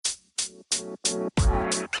Good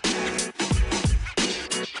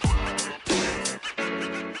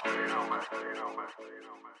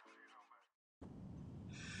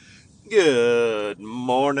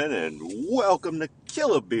morning and welcome to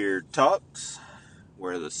KillirBeard Talks,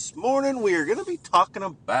 where this morning we are going to be talking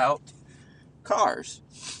about cars.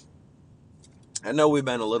 I know we've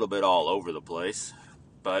been a little bit all over the place,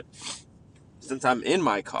 but since I'm in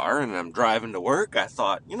my car and I'm driving to work, I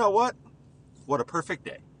thought, you know what? What a perfect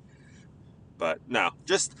day. But no,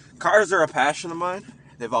 just cars are a passion of mine.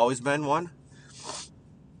 They've always been one.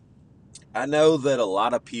 I know that a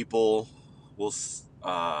lot of people will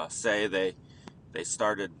say they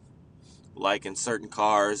started liking certain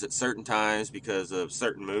cars at certain times because of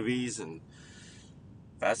certain movies and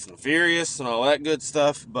Fast and Furious and all that good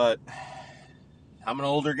stuff, but I'm an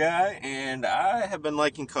older guy and I have been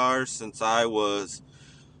liking cars since I was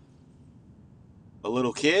a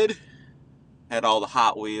little kid. Had all the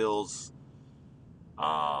Hot Wheels,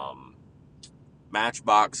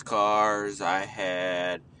 Matchbox cars. I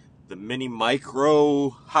had the mini micro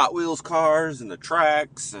Hot Wheels cars and the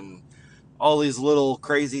tracks and all these little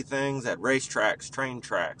crazy things at racetracks, train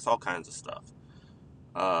tracks, all kinds of stuff.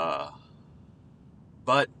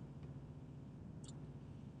 But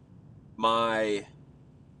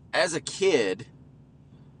as a kid,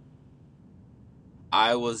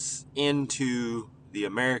 I was into the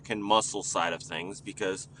American muscle side of things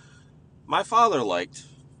because my father liked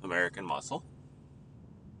American muscle.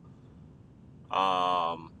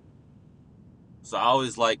 So I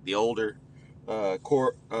always liked the older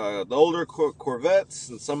Corvettes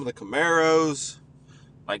and some of the Camaros,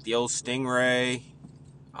 like the old Stingray,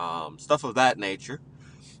 stuff of that nature.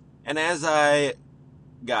 And as I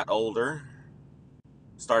got older,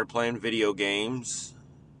 started playing video games,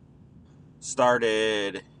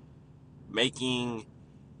 started making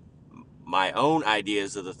my own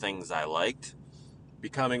ideas of the things I liked,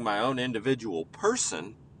 becoming my own individual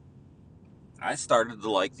person, I started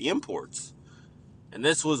to like the imports. And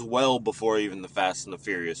this was well before even the Fast and the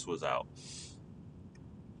Furious was out.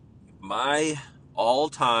 My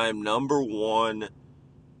all-time number one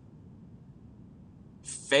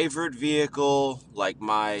favorite vehicle,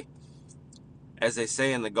 as they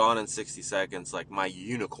say in the Gone in 60 Seconds, like my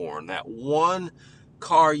unicorn, that one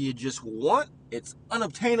car you just want. It's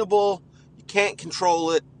unobtainable. You can't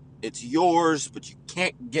control it. It's yours, but you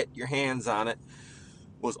can't get your hands on it.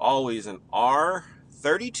 Was always an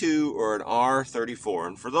R32 or an R34.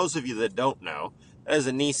 And for those of you that don't know, that is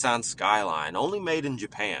a Nissan Skyline, only made in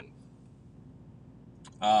Japan.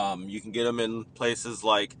 You can get them in places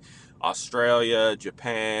like Australia,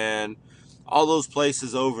 Japan, all those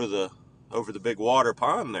places over the big water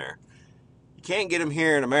pond there. You can't get them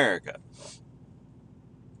here in America.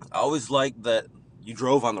 I always liked that you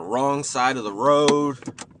drove on the wrong side of the road.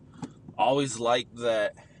 Always liked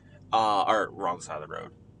that, wrong side of the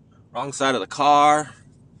road. Wrong side of the car.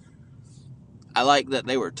 I like that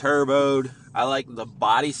they were turboed. I like the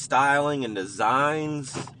body styling and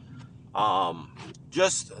designs.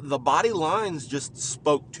 Just the body lines just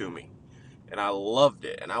spoke to me. And I loved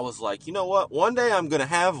it. And I was like, you know what? One day I'm going to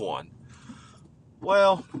have one.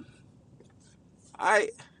 Well,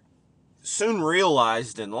 I soon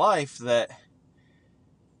realized in life that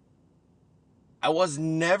I was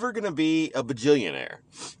never going to be a bajillionaire.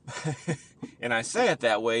 And I say it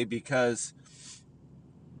that way because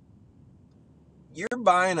you're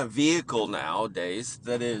buying a vehicle nowadays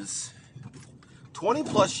that is 20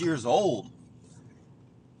 plus years old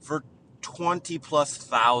for 20 plus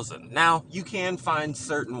thousand. Now, you can find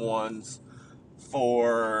certain ones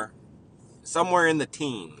for somewhere in the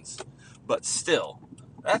teens, but still,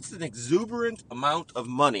 that's an exuberant amount of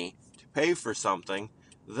money to pay for something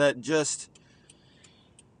that just,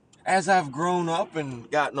 as I've grown up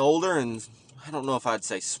and gotten older, and I don't know if I'd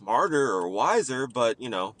say smarter or wiser, but,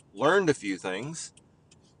 learned a few things,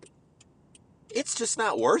 it's just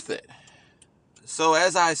not worth it. So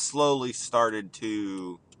as I slowly started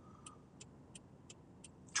to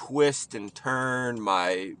twist and turn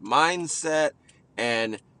my mindset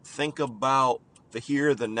and think about the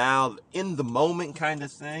here, the now, in the moment kind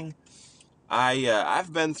of thing,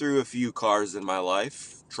 I've been through a few cars in my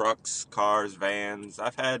life. Trucks, cars, vans.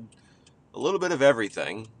 I've had a little bit of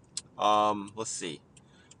everything. Let's see.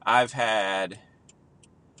 I've had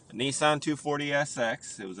a Nissan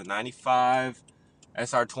 240SX. It was a 95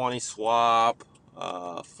 SR20 swap,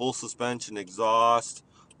 full suspension, exhaust,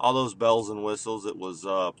 all those bells and whistles. It was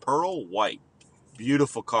pearl white.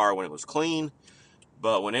 Beautiful car when it was clean,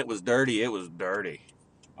 but when it was dirty, it was dirty.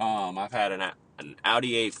 I've had an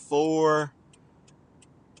Audi A4,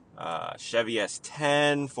 Chevy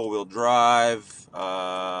S10, four-wheel drive,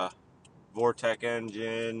 Ford 4Tech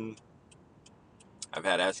engine. I've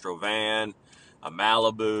had Astrovan, a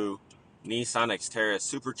Malibu, Nissan Xterra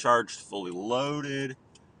supercharged, fully loaded.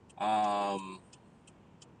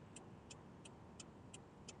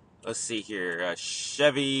 Let's see here,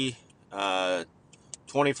 Chevy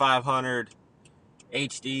 2500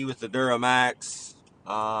 HD with the Duramax.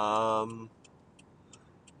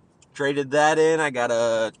 Traded that in. I got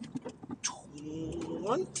a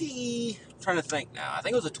 20. I'm trying to think now. I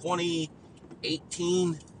think it was a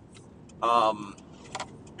 2018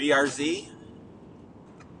 BRZ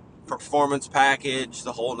performance package,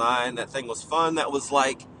 the whole nine. That thing was fun. That was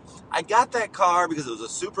like, I got that car because it was a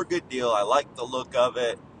super good deal. I liked the look of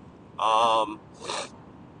it.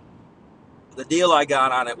 The deal I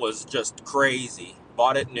got on it was just crazy.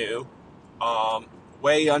 Bought it new,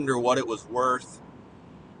 way under what it was worth,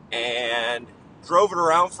 and drove it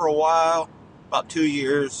around for a while, about 2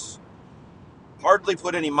 years. Hardly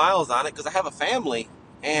put any miles on it because I have a family,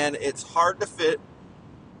 and it's hard to fit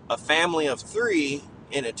a family of 3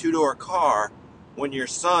 in a 2-door car when your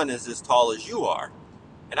son is as tall as you are.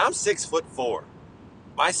 And I'm 6'4".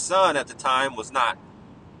 My son at the time was not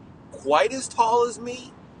quite as tall as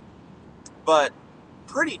me, but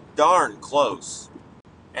pretty darn close.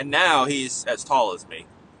 And now he's as tall as me.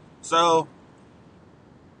 So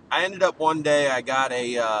I ended up one day, I got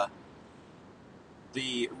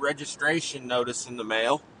the registration notice in the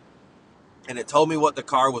mail, and it told me what the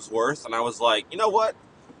car was worth, and I was like, you know what?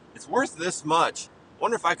 It's worth this much.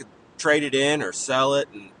 Wonder if I could trade it in or sell it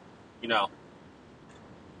and,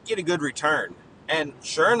 get a good return. And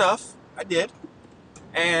sure enough, I did.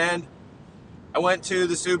 And I went to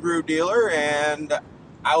the Subaru dealer, and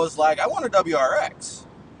I was like, I want a WRX.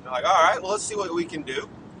 And they're like, all right, well, let's see what we can do.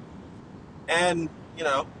 And,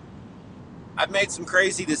 I've made some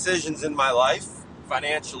crazy decisions in my life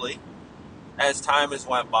financially as time has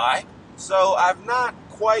went by. So I've not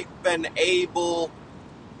quite been able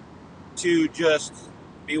to just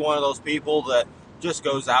be one of those people that just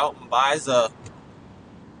goes out and buys a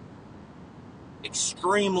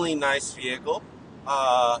extremely nice vehicle.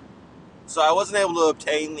 So I wasn't able to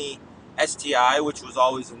obtain the STI, which was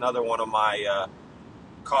always another one of my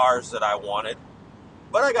cars that I wanted.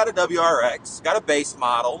 But I got a WRX, got a base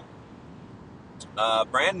model,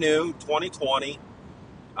 brand new, 2020.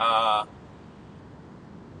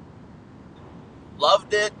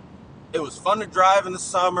 Loved it. It was fun to drive in the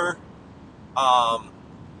summer.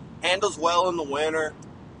 Handles well in the winter.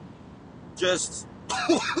 Just,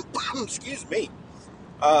 excuse me.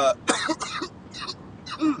 Man,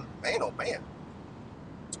 oh man.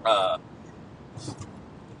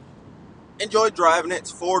 Enjoyed driving it.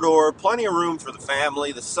 It's 4-door, plenty of room for the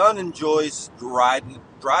family. The son enjoys driving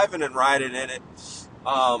and riding in it,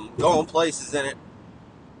 going places in it.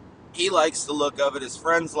 He likes the look of it. His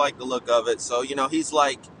friends like the look of it. So, he's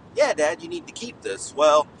like, yeah, Dad, you need to keep this.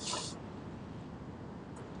 Well,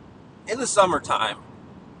 in the summertime,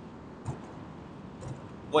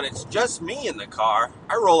 when it's just me in the car,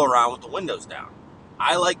 I roll around with the windows down.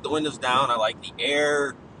 I like the windows down. I like the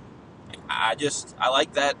air. I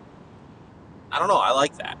like that. I don't know. I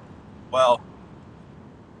like that. Well,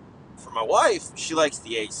 for my wife, she likes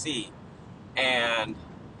the AC. And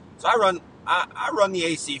so I run the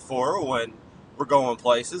AC for her when we're going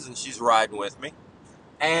places and she's riding with me.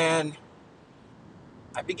 And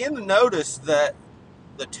I begin to notice that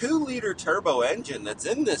the 2-liter turbo engine that's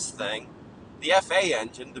in this thing, the FA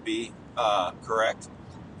engine to be correct,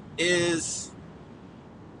 is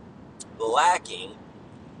lacking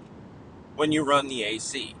when you run the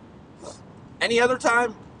AC. Any other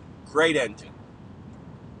time, great engine.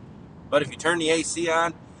 But if you turn the AC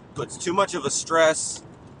on, it puts too much of a stress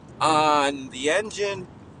on the engine,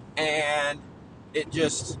 and it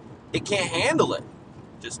can't handle it.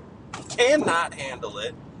 Just cannot handle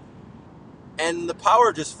it. And the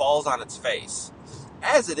power just falls on its face.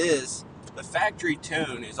 As it is, the factory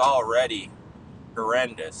tune is already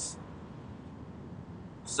horrendous.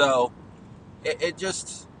 So, it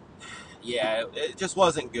just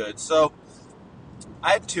wasn't good. So,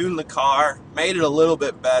 I tuned the car, made it a little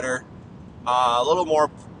bit better, a little more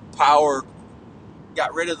power,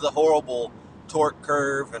 got rid of the horrible torque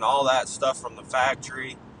curve and all that stuff from the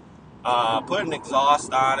factory, put an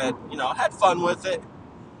exhaust on it, had fun with it.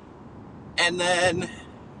 And then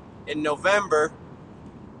in November,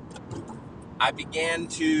 I began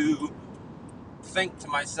to think to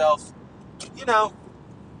myself, I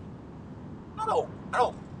don't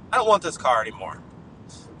want this car anymore.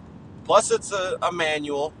 Plus, it's a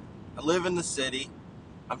manual. I live in the city.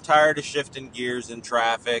 I'm tired of shifting gears in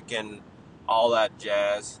traffic and all that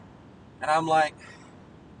jazz. And I'm like,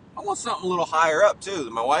 I want something a little higher up too.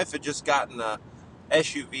 My wife had just gotten a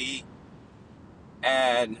SUV,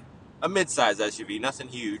 and a mid-size SUV, nothing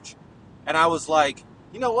huge. And I was like,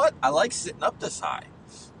 you know what? I like sitting up this high.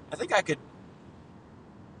 I think I could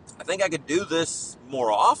do this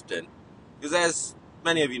more often, because as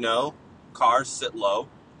many of you know, cars sit low,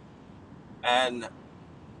 and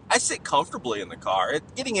I sit comfortably in the car.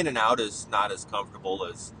 Getting in and out is not as comfortable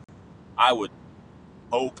as I would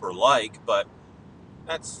hope or like, but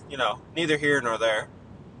that's, neither here nor there.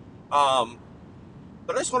 But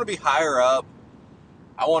I just want to be higher up.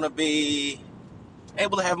 I want to be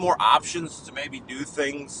able to have more options to maybe do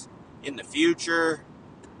things in the future.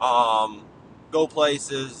 Go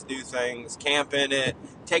places, do things, camp in it,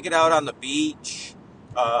 take it out on the beach,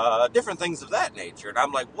 different things of that nature. And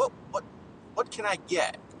I'm like, what can I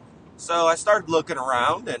get? So I started looking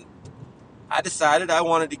around, and I decided I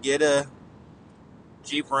wanted to get a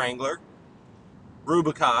Jeep Wrangler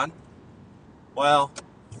Rubicon. Well,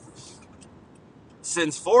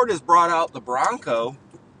 since Ford has brought out the Bronco,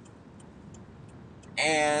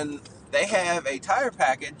 and they have a tire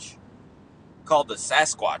package called the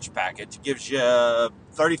Sasquatch package. It gives you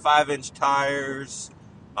 35-inch tires,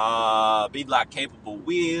 beadlock capable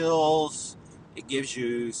wheels. It gives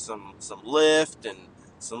you some lift and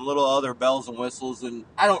some little other bells and whistles. And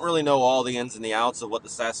I don't really know all the ins and the outs of what the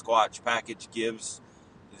Sasquatch package gives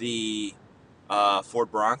the Ford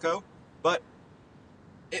Bronco, but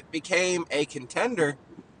it became a contender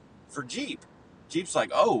for Jeep. Jeep's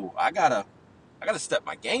like, oh, I gotta step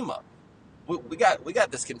my game up. We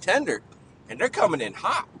got this contender, and they're coming in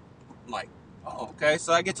hot. I'm like, oh, okay.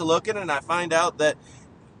 So I get to looking, and I find out that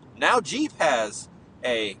now Jeep has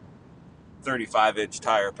a 35-inch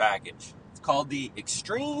tire package. It's called the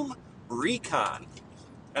Extreme Recon,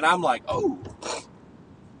 and I'm like, oh,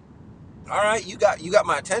 all right, you got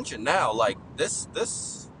my attention now. Like this,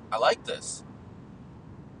 I like this,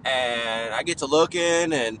 and I get to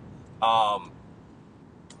looking, and I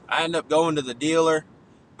end up going to the dealer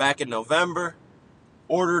back in November.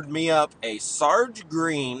 Ordered me up a Sarge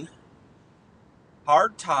Green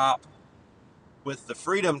hard top with the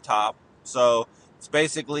Freedom top. So it's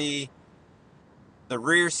basically the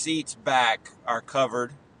rear seats back are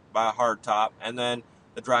covered by a hard top, and then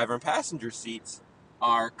the driver and passenger seats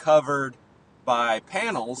are covered by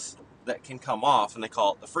panels that can come off, and they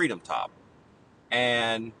call it the Freedom top.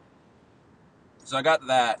 And so I got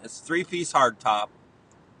that. It's a 3-piece hard top.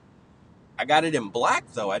 I got it in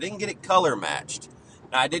black, though. I didn't get it color matched.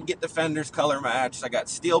 Now, I did get the fenders color matched. I got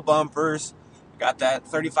steel bumpers. I got that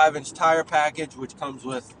 35-inch tire package, which comes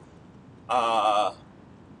with better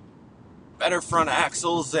front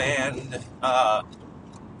axles and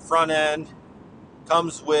front end.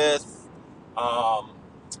 Comes with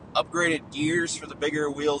upgraded gears for the bigger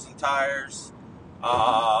wheels and tires.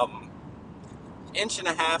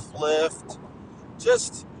 1.5-inch lift.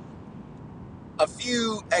 Just a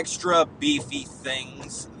few extra beefy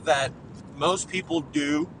things that most people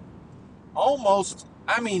do almost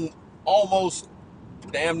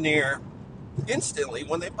damn near instantly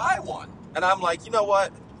when they buy one. And I'm like, you know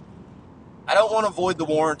what? I don't want to void the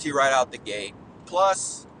warranty right out the gate.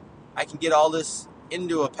 Plus, I can get all this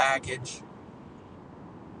into a package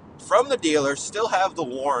from the dealer, still have the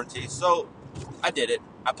warranty. So I did it.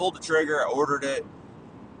 I pulled the trigger. I ordered it.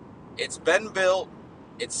 It's been built.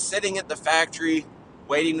 It's sitting at the factory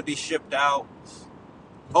waiting to be shipped out.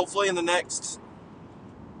 Hopefully in the next,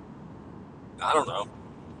 I don't know,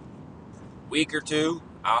 week or two,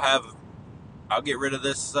 I'll get rid of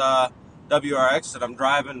this WRX that I'm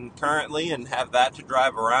driving currently and have that to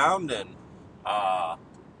drive around and have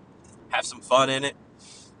some fun in it.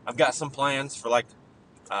 I've got some plans for like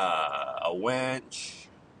a winch.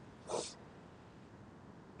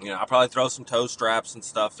 I'll probably throw some tow straps and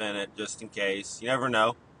stuff in it just in case. You never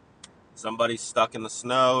know. Somebody's stuck in the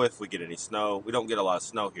snow, if we get any snow. We don't get a lot of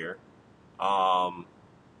snow here.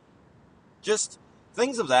 Just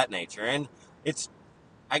things of that nature. And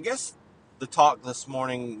I guess the talk this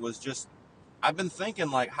morning was just, I've been thinking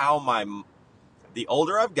like how the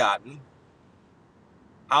older I've gotten,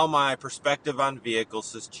 how my perspective on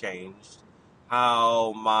vehicles has changed,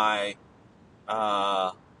 how my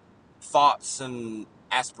thoughts and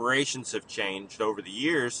aspirations have changed over the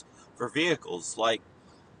years for vehicles. Like,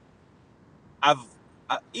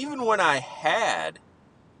 even when I had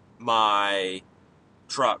my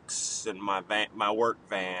trucks and my work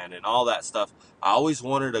van and all that stuff, I always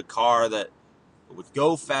wanted a car that would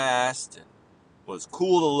go fast and was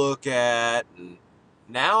cool to look at. And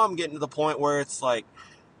now I'm getting to the point where it's like,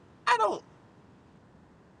 I don't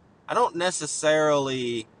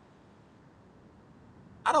necessarily,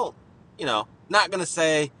 not going to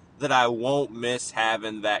say that I won't miss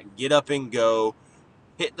having that get up and go,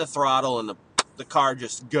 hit the throttle, and the car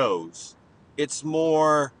just goes. It's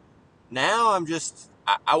more, now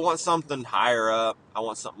I want something higher up. I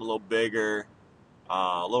want something a little bigger,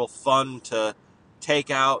 a little fun to take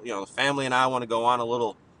out. The family and I want to go on a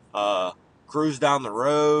little cruise down the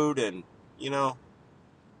road, and,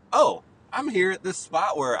 oh, I'm here at this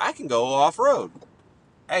spot where I can go off-road.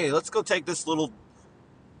 Hey, let's go take this little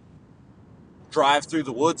drive through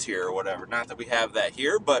the woods here or whatever. Not that we have that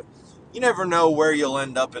here, but you never know where you'll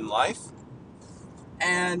end up in life.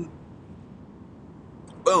 And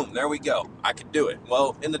boom, there we go. I could do it.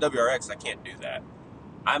 Well, in the WRX, I can't do that.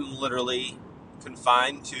 I'm literally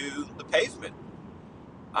confined to the pavement.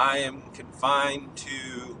 I am confined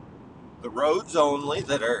to the roads only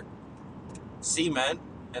that are cement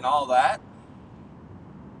and all that.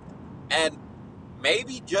 And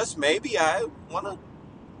maybe, just maybe, I want to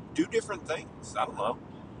do different things. I don't know.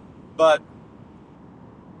 But,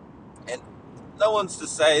 and no one's to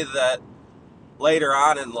say that later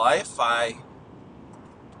on in life I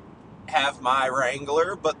have my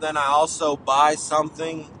Wrangler, but then I also buy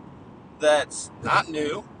something that's not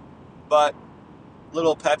new, but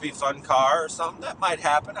little peppy fun car or something. That might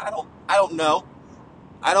happen. I don't know.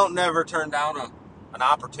 I don't never turn down an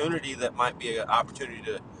opportunity that might be an opportunity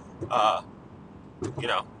to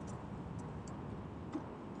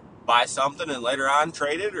buy something and later on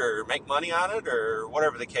trade it or make money on it or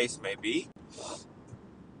whatever the case may be.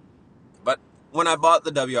 But when I bought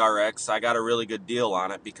the WRX, I got a really good deal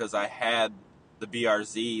on it because I had the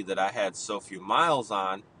BRZ that I had so few miles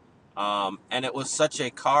on. And it was such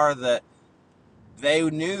a car that they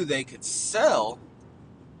knew they could sell.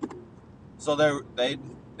 So they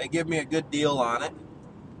give me a good deal on it.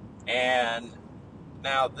 And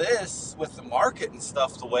now this, with the market and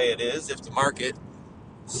stuff the way it is, if the market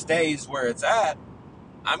stays where it's at,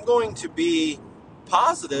 I'm going to be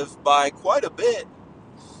positive by quite a bit.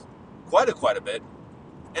 Quite a bit.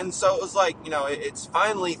 And so it was like, it's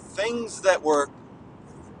finally things that were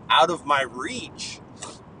out of my reach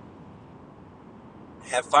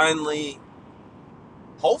have finally,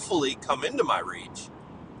 hopefully, come into my reach.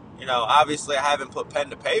 Obviously I haven't put pen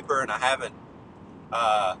to paper and I haven't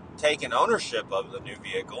taken ownership of the new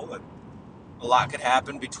vehicle, and a lot could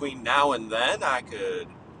happen between now and then. I could,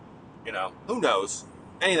 who knows?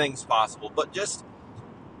 Anything's possible, but just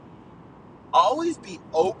always be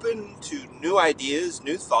open to new ideas,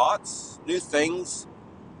 new thoughts, new things.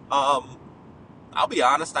 I'll be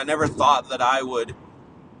honest, I never thought that I would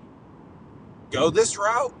go this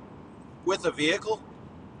route with a vehicle.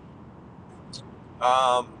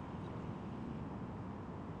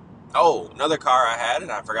 Another car I had,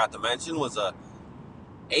 and I forgot to mention, was a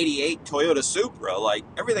 88 Toyota Supra. Like,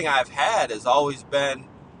 everything I've had has always been,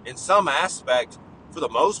 in some aspect, for the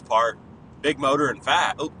most part, big motor and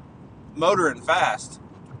fast.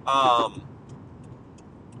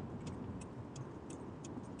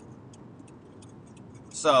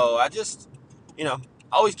 So I just,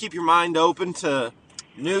 always keep your mind open to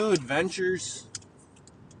new adventures,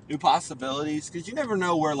 new possibilities, because you never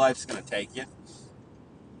know where life's going to take you.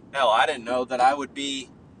 Hell, I didn't know that I would be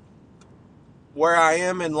where I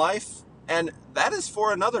am in life, and that is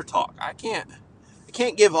for another talk. I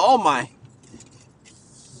can't give all my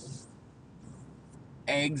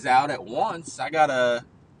eggs out at once. I gotta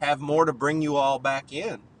have more to bring you all back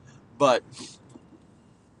in. But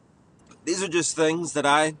these are just things that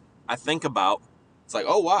I think about. It's like,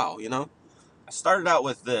 oh wow, I started out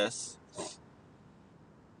with this,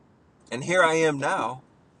 and here I am now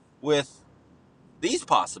with these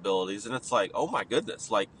possibilities, and it's like, oh my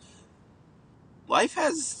goodness, like, life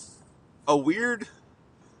has a weird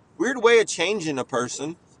way of changing a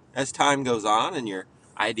person as time goes on, and your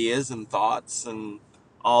ideas and thoughts and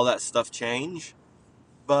all that stuff change.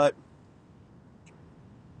 But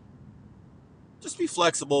just be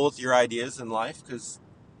flexible with your ideas in life, because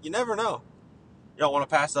you never know. You don't want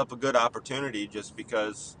to pass up a good opportunity just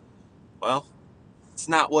because, well, it's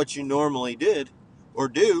not what you normally did or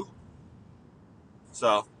do.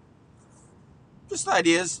 So, just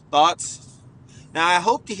ideas, thoughts. Now, I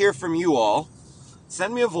hope to hear from you all.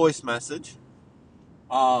 Send me a voice message.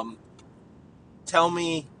 Tell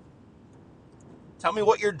me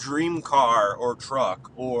what your dream car or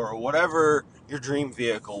truck or whatever your dream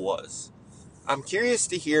vehicle was. I'm curious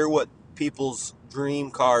to hear what people's dream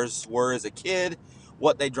cars were as a kid,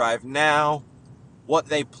 what they drive now, what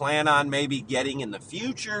they plan on maybe getting in the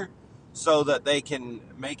future, so that they can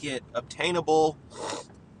make it obtainable.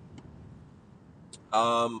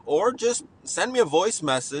 Or just send me a voice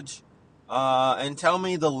message and tell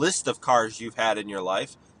me the list of cars you've had in your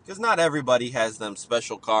life, because not everybody has them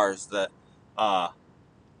special cars that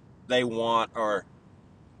they want, or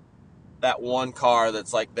that one car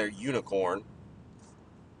that's like their unicorn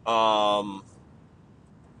kind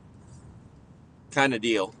of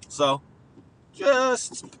deal. So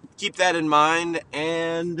just keep that in mind,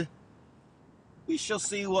 and we shall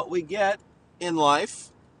see what we get in life.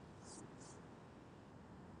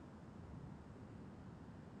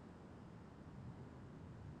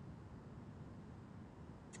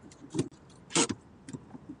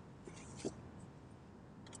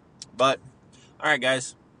 But, alright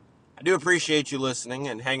guys, I do appreciate you listening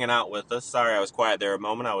and hanging out with us. Sorry I was quiet there a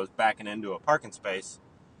moment. I was backing into a parking space.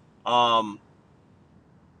 I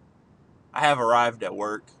have arrived at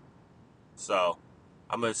work, so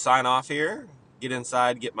I'm going to sign off here, get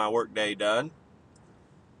inside, get my work day done,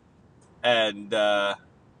 and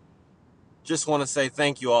just want to say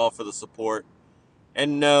thank you all for the support,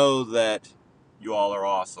 and know that you all are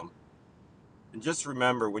awesome. And just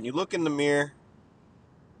remember, when you look in the mirror,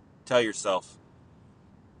 tell yourself,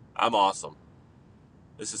 I'm awesome.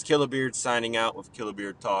 This is KillirBeard signing out with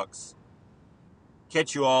KillirBeard Talks.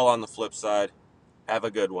 Catch you all on the flip side. Have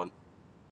a good one.